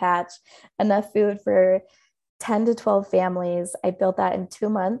pumpkin patch, enough food for 10 to 12 families. I built that in 2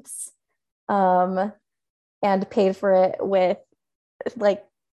 months and paid for it with like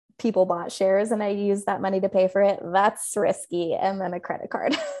people bought shares and I used that money to pay for it. That's risky. And then a credit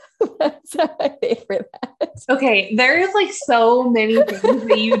card. That's how I paid for that. Okay. There is like so many things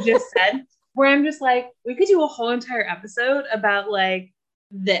that you just said where I'm just like, we could do a whole entire episode about like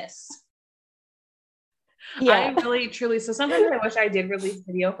this. I Yeah. really truly, so sometimes I wish I did release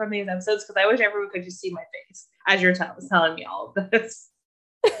video from these episodes because I wish everyone could just see my face as you're telling me all of this.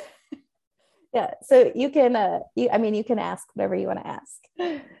 Yeah. So you can I mean you can ask whatever you want to ask.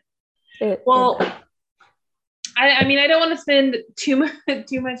 Well, I mean, I don't want to spend too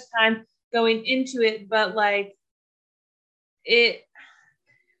much time going into it, but like it,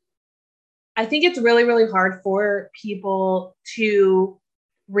 I think it's really, really hard for people to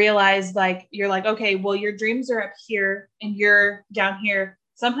realize like, you're like, okay, well, your dreams are up here and you're down here.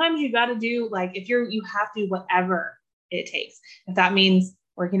 Sometimes you got to do like, if you have to, whatever it takes. If that means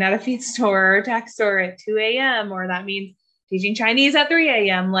working at a feed store or a tax store at 2 a.m., or that means teaching Chinese at 3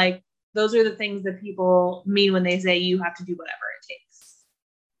 a.m., like those are the things that people mean when they say you have to do whatever it takes.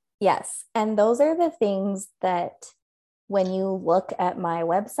 yes. And those are the things that when you look at my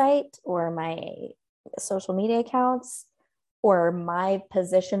website or my social media accounts or my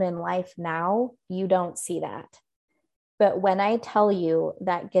position in life now, you don't see that. But when I tell you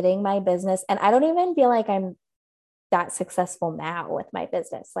that getting my business, and I don't even feel like I'm that successful now with my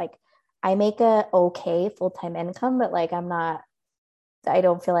business, like I make a okay full-time income, but like I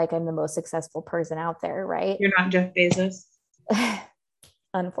don't feel like I'm the most successful person out there, right? You're not Jeff Bezos.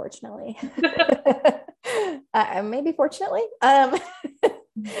 Unfortunately. Maybe fortunately. So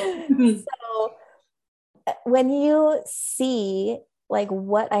when you see like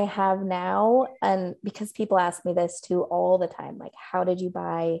what I have now, and because people ask me this too all the time, like, how did you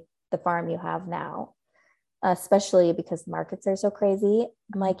buy the farm you have now? Especially because markets are so crazy.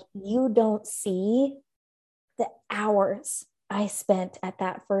 I'm like, you don't see the hours I spent at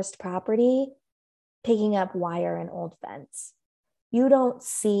that first property picking up wire and old fence. You don't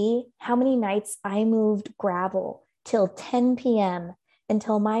see how many nights I moved gravel till 10 p.m.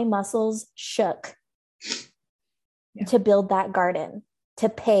 until my muscles shook to build that garden, to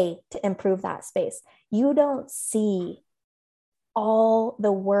pay to improve that space. You don't see all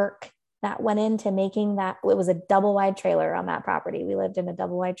the work that went into making that. It was a double wide trailer on that property. We lived in a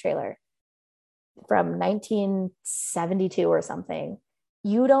double wide trailer from 1972 or something.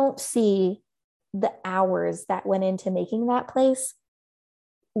 You don't see the hours that went into making that place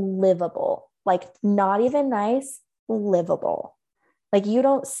livable, like not even nice, livable. Like you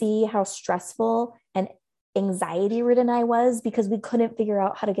don't see how stressful and anxiety ridden I was because we couldn't figure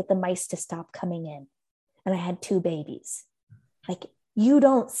out how to get the mice to stop coming in. And I had two babies. Like you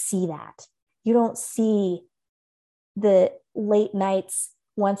don't see that. You don't see the late nights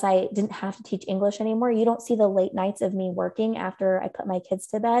once I didn't have to teach English anymore. You don't see the late nights of me working after I put my kids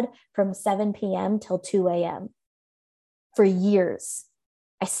to bed from 7 p.m. till 2 a.m. for years.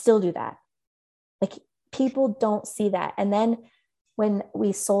 I still do that. Like people don't see that. And then when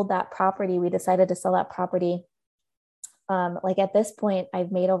we sold that property, we decided to sell that property. Like at this point,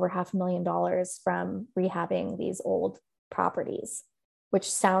 I've made over $500,000 from rehabbing these old properties,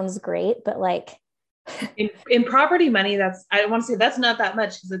 which sounds great, but like in property money, that's, I want to say that's not that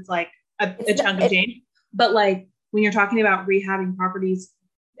much because it's like a chunk of change. But like when you're talking about rehabbing properties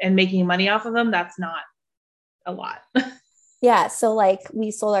and making money off of them, that's not a lot. Yeah. So like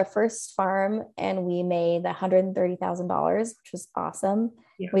we sold our first farm and we made $130,000, which was awesome.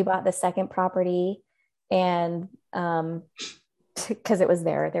 Yeah. We bought the second property and because it was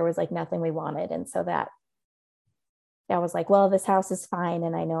there was like nothing we wanted. And so that I was like, well, this house is fine.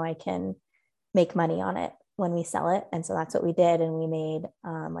 And I know I can make money on it when we sell it. And so that's what we did. And we made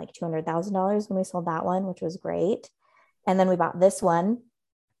like $200,000 when we sold that one, which was great. And then we bought this one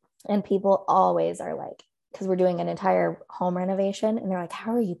and people always are like, because we're doing an entire home renovation and they're like,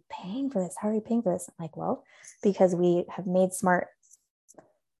 how are you paying for this? How are you paying for this? I'm like, well, because we have made smart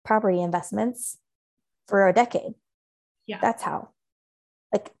property investments for a decade. Yeah. That's how.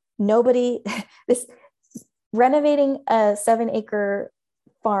 Like nobody, this renovating a 7-acre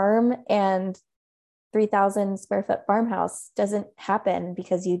farm and 3,000 square foot farmhouse doesn't happen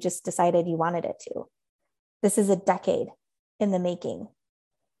because you just decided you wanted it to. This is a decade in the making.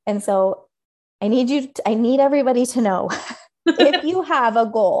 And so I need everybody to know if you have a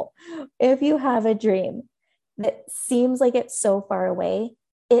goal, if you have a dream that seems like it's so far away,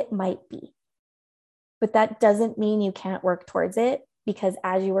 it might be. But that doesn't mean you can't work towards it, because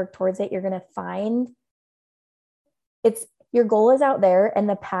as you work towards it, you're going to find your goal is out there and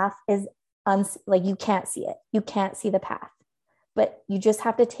the path is like you can't see it. You can't see the path, but you just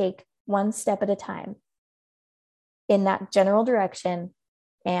have to take one step at a time in that general direction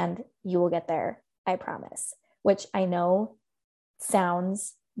and you will get there. I promise, which I know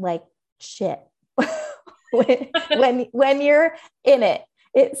sounds like shit when you're in it.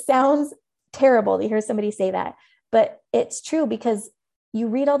 It sounds terrible to hear somebody say that, but it's true because you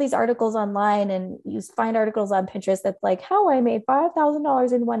read all these articles online and you find articles on Pinterest that's like how I made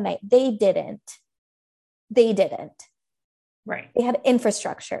 $5,000 in one night. They didn't. They didn't. Right. They had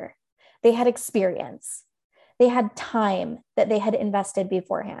infrastructure. They had experience. They had time that they had invested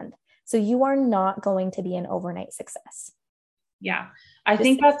beforehand. So you are not going to be an overnight success. Yeah. I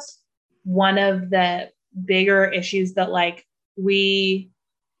think that's one of the bigger issues that like we,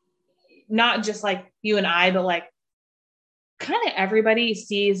 not just like you and I, but like kind of everybody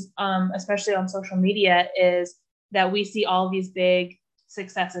sees, especially on social media, is that we see all these big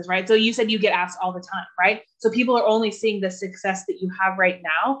successes, right? So you said you get asked all the time, right? So people are only seeing the success that you have right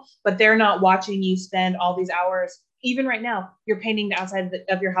now, but they're not watching you spend all these hours. Even right now, you're painting the outside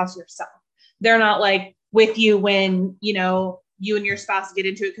of your house yourself. They're not like with you when, you know, you and your spouse get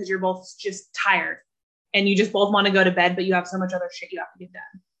into it because you're both just tired and you just both want to go to bed, but you have so much other shit you have to get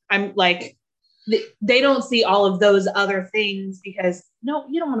done. I'm like, they don't see all of those other things because no,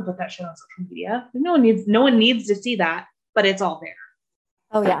 you don't want to put that shit on social media. No one needs to see that, but it's all there.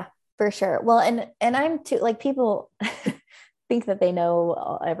 Oh yeah, for sure. Well, and I'm too like people think that they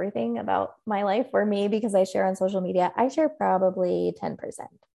know everything about my life or me because I share on social media. I share probably 10%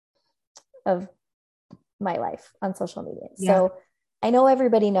 of my life on social media. Yeah. So I know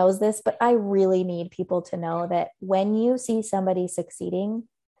everybody knows this, but I really need people to know that when you see somebody succeeding,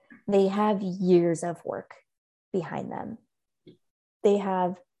 they have years of work behind them. They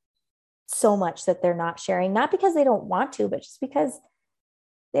have so much that they're not sharing, not because they don't want to, but just because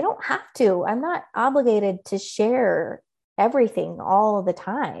they don't have to. I'm not obligated to share everything all the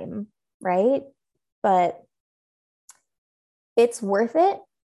time, right? But it's worth it.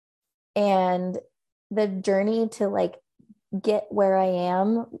 And the journey to like get where I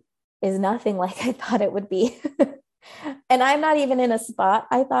am is nothing like I thought it would be. And I'm not even in a spot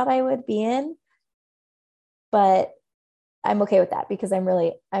I thought I would be in, but I'm okay with that because I'm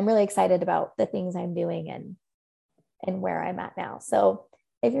really excited about the things I'm doing and where I'm at now. So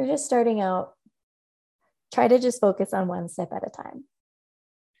if you're just starting out, try to just focus on one step at a time.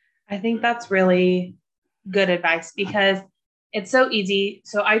 I think that's really good advice because it's so easy.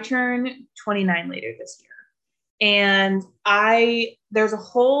 So I turn 29 later this year. And there's a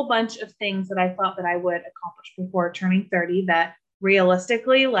whole bunch of things that I thought that I would accomplish before turning 30 that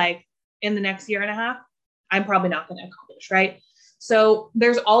realistically, like in the next year and a half, I'm probably not going to accomplish, right? So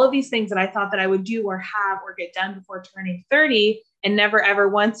there's all of these things that I thought that I would do or have or get done before turning 30. And never, ever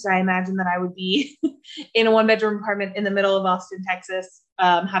once did I imagine that I would be in a 1-bedroom apartment in the middle of Austin, Texas,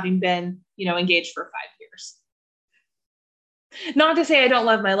 having been, engaged for 5 years. Not to say I don't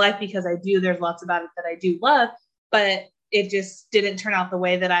love my life because I do. There's lots about it that I do love, but it just didn't turn out the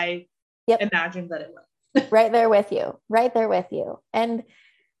way that I imagined that it would. Right there with you. Right there with you. And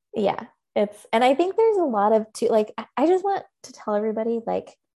yeah, and I think there's a lot of like, I just want to tell everybody,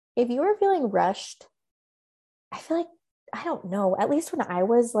 like, if you are feeling rushed, I feel like, I don't know, at least when I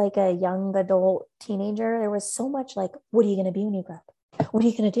was like a young adult teenager, there was so much like, what are you going to be when you grow up? What are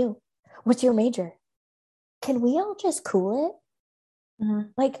you going to do? What's your major? Can we all just cool it? Mm-hmm.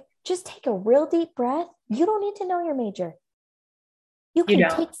 Like, just take a real deep breath. You don't need to know your major. You can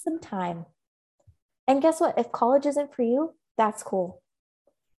take some time. And guess what? If college isn't for you, that's cool.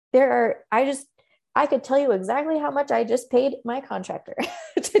 I could tell you exactly how much I just paid my contractor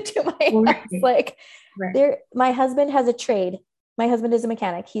to do my house. Like, my husband has a trade. My husband is a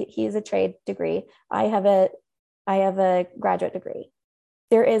mechanic. He has a trade degree. I have a graduate degree.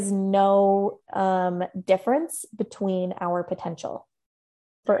 There is no difference between our potential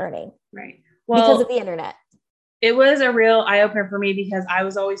for earning. Right. Well, because of the internet. It was a real eye opener for me because I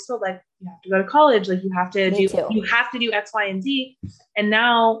was always told, like, you have to go to college, like you have to do X, Y, and Z. And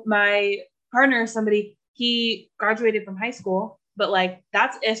now my partner is somebody, he graduated from high school, but like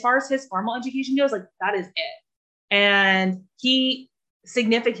that's as far as his formal education goes, like that is it. And he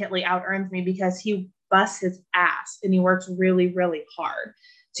significantly out earns me because he busts his ass and he works really, really hard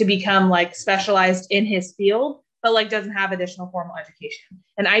to become like specialized in his field, but like doesn't have additional formal education.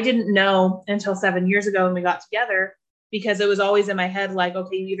 And I didn't know until 7 years ago when we got together, because it was always in my head, like,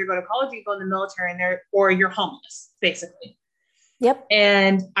 okay, you either go to college or you go in the military or you're homeless, basically. Yep.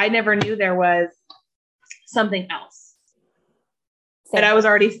 And I never knew there was something else. Same. And I was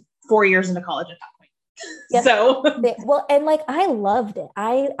already 4 years into college at that point. Yep. So well, and like I loved it.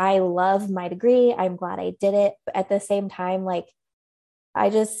 I love my degree. I'm glad I did it. But at the same time, like I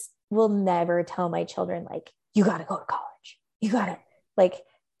just will never tell my children, like, you got to go to college. You got to, like,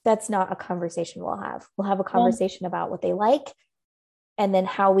 that's not a conversation we'll have. We'll have a conversation about what they like and then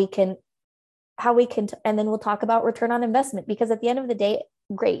how we can, and then we'll talk about return on investment, because at the end of the day,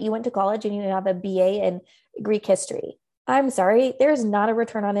 great, you went to college and you have a BA in Greek history. I'm sorry, there's not a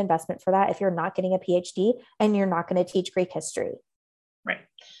return on investment for that if you're not getting a PhD and you're not going to teach Greek history. Right.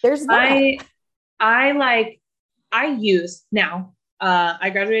 There's not. I use now. I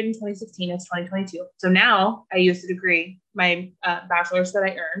graduated in 2016. It's 2022. So now I use a degree, my bachelor's that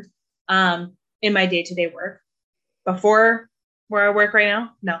I earned, in my day to day work. Before where I work right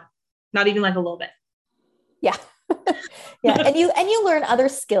now, no, not even like a little bit. Yeah. Yeah. And you learn other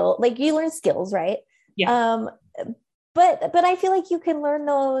skill, like you learn skills, right? Yeah. Um, but I feel like you can learn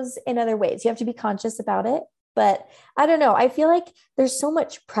those in other ways. You have to be conscious about it. But I don't know. I feel like there's so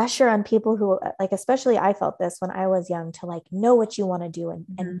much pressure on people who like, especially I felt this when I was young to like know what you want to do. And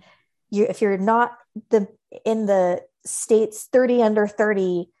Mm-hmm. if you're not the in the state's 30 under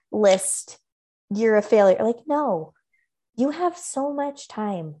 30 list, you're a failure. Like, no, you have so much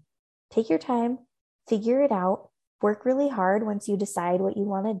time. Take your time, figure it out, work really hard once you decide what you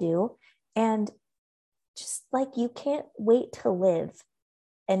want to do. And just like you can't wait to live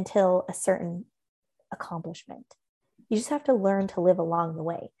until a certain accomplishment. You just have to learn to live along the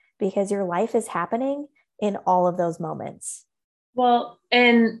way because your life is happening in all of those moments. Well,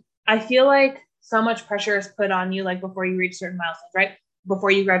 and I feel like so much pressure is put on you, like before you reach certain milestones, right? Before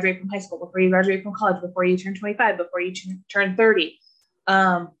you graduate from high school, before you graduate from college, before you turn 25, before you turn 30.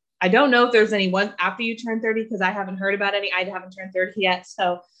 I don't know if there's any ones after you turn 30 because I haven't heard about any. I haven't turned 30 yet.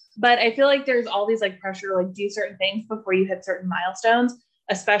 So, but I feel like there's all these like pressure to like do certain things before you hit certain milestones,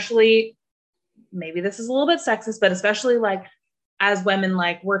 especially maybe this is a little bit sexist, but especially like as women,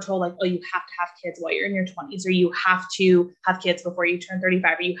 like we're told like, oh, you have to have kids while you're in your 20s, or you have to have kids before you turn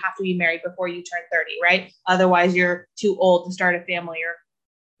 35, or you have to be married before you turn 30, right? Otherwise you're too old to start a family or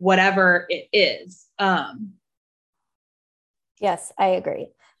whatever it is. Yes, I agree.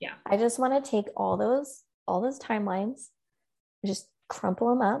 Yeah. I just want to take all those timelines, just crumple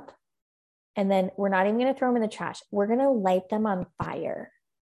them up, and then we're not even going to throw them in the trash. We're going to light them on fire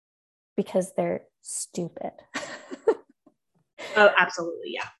because they're stupid. Oh,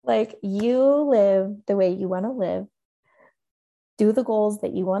 absolutely. Yeah. Like you live the way you want to live, do the goals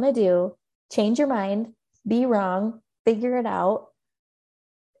that you want to do, change your mind, be wrong, figure it out,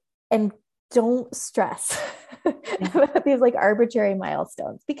 and don't stress Yeah. about these like arbitrary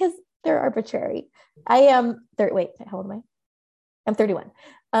milestones because they're arbitrary. I am 30. Wait, how old am I? I'm 31.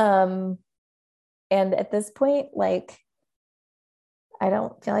 Um, and at this point, like, I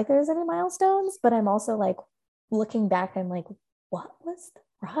don't feel like there's any milestones, but I'm also like looking back, I'm like, what was the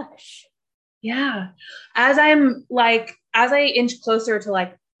rush? Yeah. As I inch closer to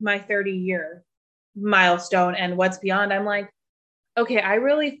like my 30-year milestone and what's beyond, I'm like, okay, I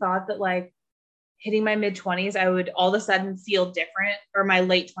really thought that like hitting my mid 20s, I would all of a sudden feel different, or my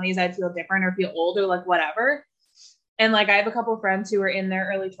late 20s, I'd feel different or feel old or like whatever. And like I have a couple of friends who are in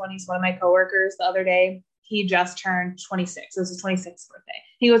their early 20s. One of my coworkers the other day, he just turned 26. It was his 26th birthday.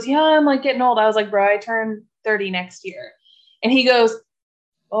 He goes, yeah, I'm like getting old. I was like, bro, I turn 30 next year. And he goes,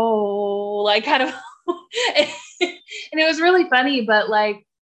 oh, like kind of, and it was really funny, but like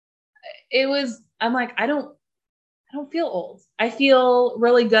it was, I'm like, I don't feel old. I feel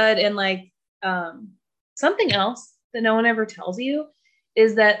really good. And like, something else that no one ever tells you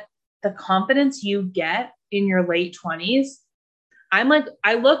is that the confidence you get in your late 20s, I'm like,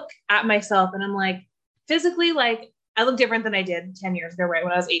 I look at myself and I'm like, physically, like, I look different than I did 10 years ago, right?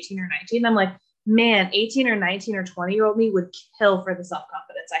 When I was 18 or 19. I'm like, man, 18 or 19 or 20-year-old me would kill for the self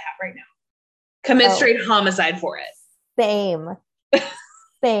confidence I have right now. Commit Oh, straight homicide for it. same,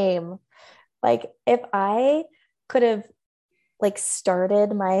 same. Like if I could have like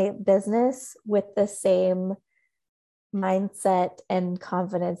started my business with the same mindset and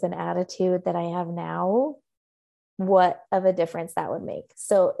confidence and attitude that I have now, what of a difference that would make.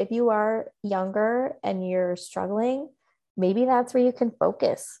 So if you are younger and you're struggling, maybe that's where you can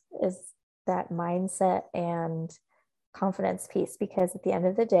focus is that mindset and confidence piece because at the end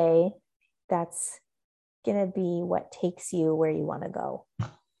of the day, that's going to be what takes you where you want to go.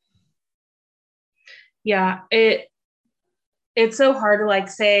 Yeah, it's so hard to like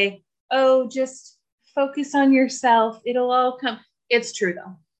say, oh, just focus on yourself. It'll all come. It's true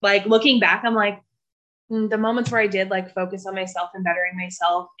though. Like looking back, I'm like, the moments where I did like focus on myself and bettering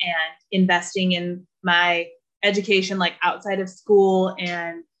myself and investing in my education, like outside of school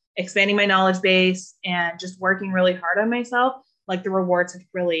and expanding my knowledge base and just working really hard on myself, like the rewards have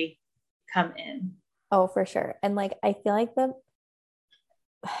really come in. Oh, for sure. And like I feel like the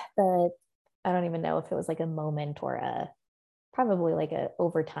I don't even know if it was like a moment or a probably like a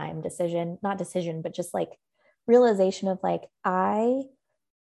overtime decision, not decision, but just like realization of like I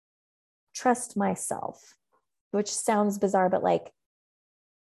trust myself, which sounds bizarre, but like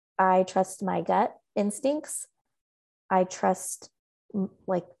I trust my gut instincts. I trust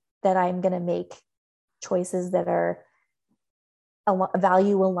like that I'm going to make choices that are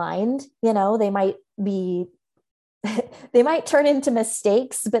value aligned. They might be, they might turn into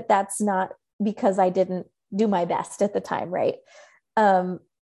mistakes, but that's not because I didn't do my best at the time. Right.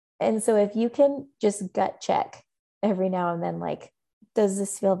 And so if you can just gut check every now and then, like, does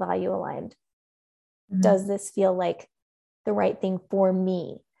this feel value aligned? Mm-hmm. Does this feel like the right thing for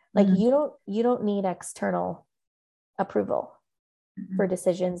me? Like, mm-hmm. you don't need external approval mm-hmm. for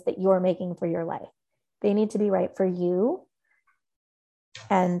decisions that you're making for your life. They need to be right for you,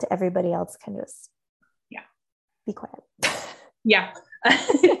 and everybody else can just be quiet. Yeah.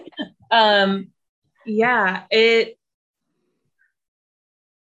 Yeah, it's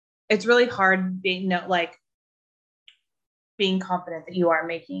really hard being confident that you are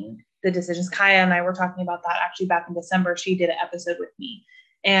making the decisions. Kaya and I were talking about that actually back in December. She did an episode with me,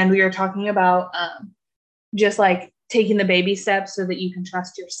 and we were talking about just like taking the baby steps so that you can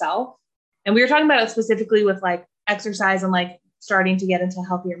trust yourself. And we were talking about it specifically with like exercise and like starting to get into a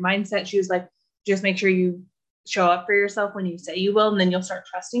healthier mindset. She was like, just make sure you show up for yourself when you say you will, and then you'll start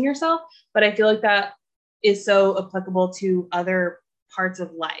trusting yourself. But I feel like that is so applicable to other parts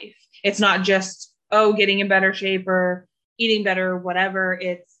of life. It's not just, getting in better shape or eating better, whatever.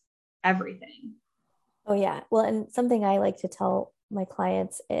 It's everything. Oh yeah. Well, and something I like to tell my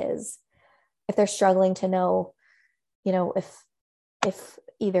clients is, if they're struggling to know, if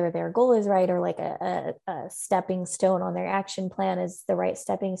either their goal is right or like a stepping stone on their action plan is the right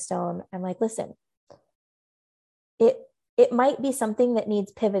stepping stone, I'm like, listen, it might be something that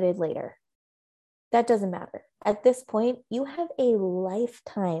needs pivoted later. That doesn't matter. At this point, you have a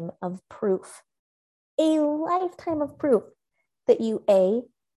lifetime of proof that you, A,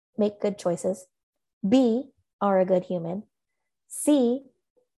 make good choices, B, are a good human, C,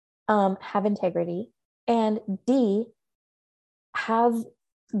 have integrity, and D, have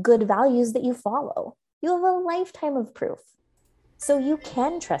good values that you follow. You have a lifetime of proof. So you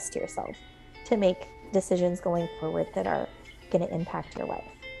can trust yourself to make decisions going forward that are going to impact your life.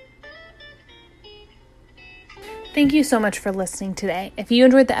 Thank you so much for listening today. If you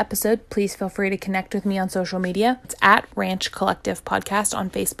enjoyed the episode, please feel free to connect with me on social media. It's at Ranch Collective Podcast on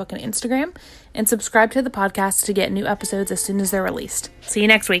Facebook and Instagram, and subscribe to the podcast to get new episodes as soon as they're released. See you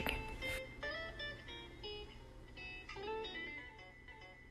next week.